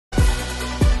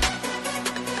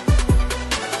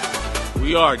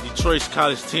We are Detroit's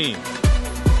college team.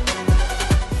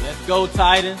 Let's go,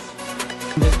 Titans.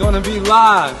 It's going to be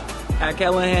live at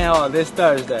Callahan Hall this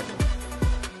Thursday.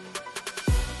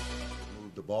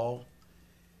 Moved the ball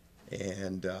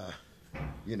and,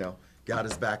 got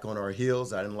us back on our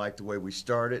heels. I didn't like the way we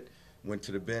started. Went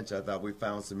to the bench. I thought we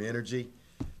found some energy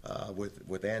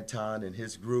with Anton and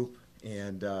his group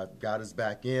and got us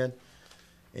back in.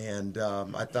 And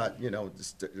I thought,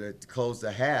 just to close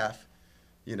the half,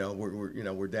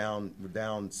 we're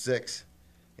down 6,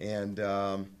 and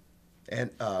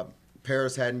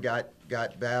Paris hadn't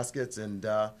got baskets, and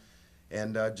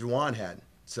Juwan hadn't.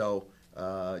 So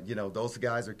those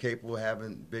guys are capable of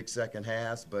having big second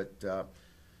halves, but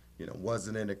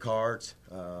wasn't in the cards.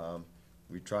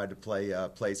 We tried to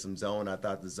play some zone. I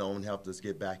thought the zone helped us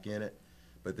get back in it,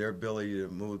 but their ability to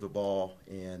move the ball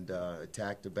and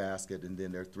attack the basket, and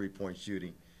then their three-point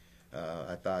shooting,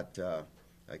 I thought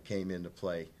came into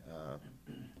play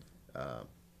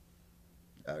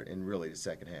in really the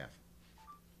second half.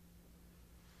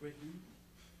 Rick, you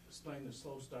explain the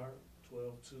slow start,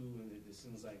 12-2, and it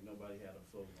seems like nobody had a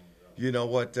flow on it. You know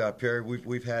what, Perry?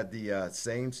 We've had the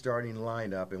same starting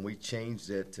lineup, and we changed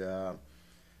it, about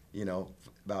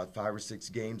 5 or 6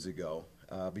 games ago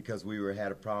because we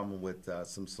had a problem with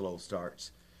some slow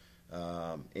starts,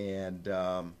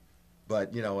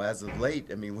 But as of late,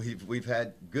 I mean, we've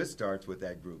had good starts with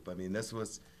that group. I mean, this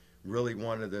was really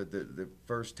one of the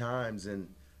first times in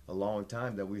a long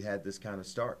time that we had this kind of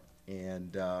start,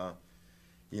 and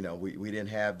we didn't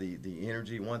have the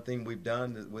energy. One thing we've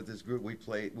done with this group, we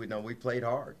played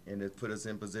hard, and it put us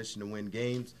in position to win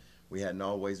games. We hadn't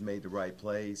always made the right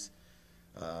plays,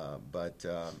 but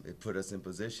it put us in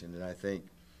position, and I think.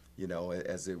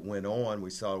 As it went on,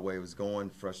 we saw the way it was going.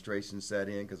 Frustration set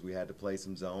in because we had to play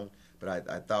some zone. But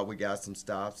I thought we got some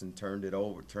stops and turned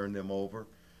them over.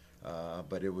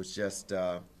 But it was just,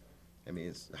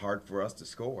 it's hard for us to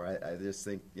score. I just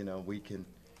think, we can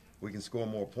score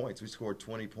more points. We scored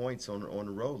 20 points on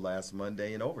the road last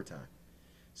Monday in overtime.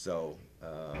 So,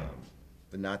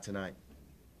 but not tonight.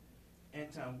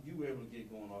 Anton, you were able to get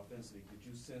going offensively. Did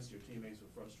you sense your teammates were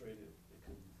frustrated? It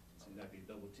could seem like they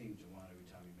double-teamed Juwan every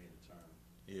time he made a turn.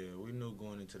 Yeah, we knew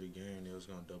going into the game they was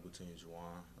going to double-team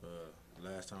Juwan.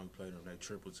 Last time we played them, they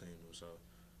triple-teamed him. So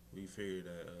we figured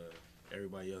that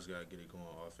everybody else got to get it going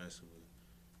offensively.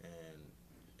 And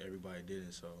everybody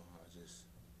didn't, so I just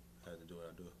had to do what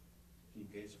I do. Can you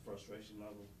gauge the frustration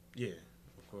level? Yeah,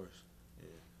 of course.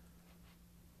 Yeah.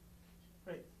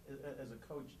 Right. As a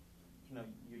coach,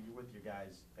 you're with your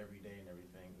guys every day and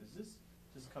everything. Does this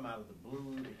just come out of the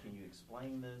blue? Can you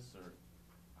explain this, or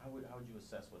how would you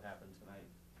assess what happened tonight?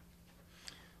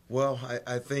 Well,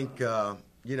 I think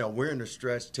we're in a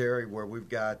stretch, Terry, where we've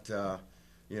got 2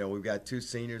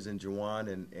 seniors in Juwan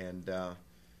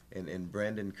and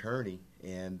Brandon Kearney,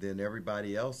 and then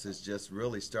everybody else is just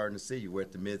really starting to see. We're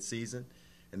at the midseason,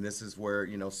 and this is where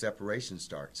separation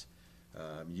starts.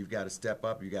 You've got to step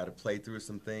up. You got to play through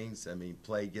some things. I mean,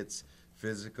 play gets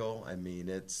physical. I mean,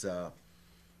 it's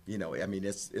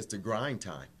it's the grind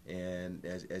time. And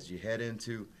as you head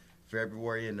into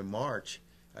February into March,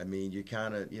 I mean, you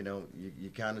kind of you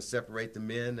kind of separate the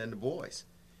men and the boys.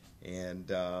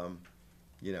 And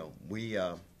we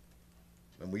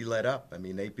let up. I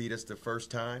mean, they beat us the first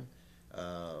time.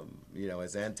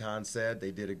 As Anton said,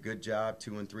 they did a good job.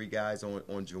 2 and 3 guys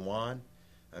on Juwan.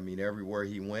 I mean, everywhere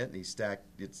he went, he stacked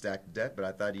the deck. But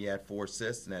I thought he had 4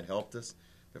 assists, and that helped us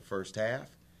the first half.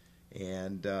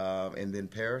 And then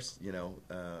Paris,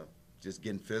 just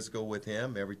getting physical with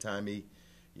him every time he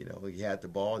had the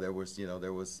ball. There was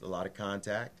a lot of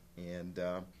contact, and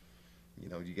you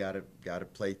got to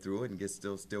play through it and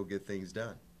still get things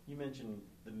done. You mentioned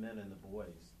the men and the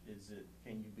boys.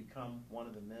 Can you become one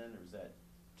of the men, or is that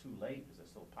too late? Is that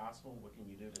still possible? What can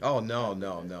you do? No.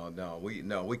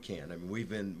 We can't. I mean,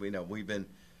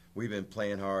 we've been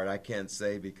playing hard. I can't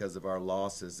say because of our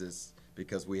losses is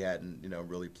because we hadn't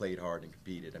really played hard and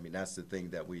competed. I mean, that's the thing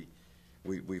that we've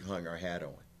hung our hat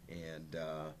on. And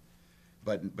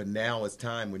but now it's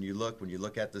time when you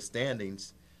look at the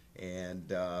standings,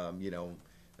 and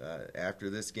after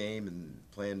this game and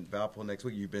playing Valpo next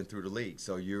week, you've been through the league.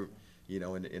 So you're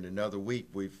in another week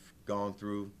we've gone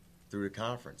through the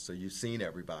conference. So you've seen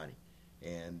everybody,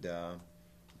 and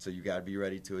so you got to be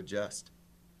ready to adjust.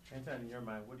 Anton, in your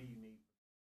mind, what do you need?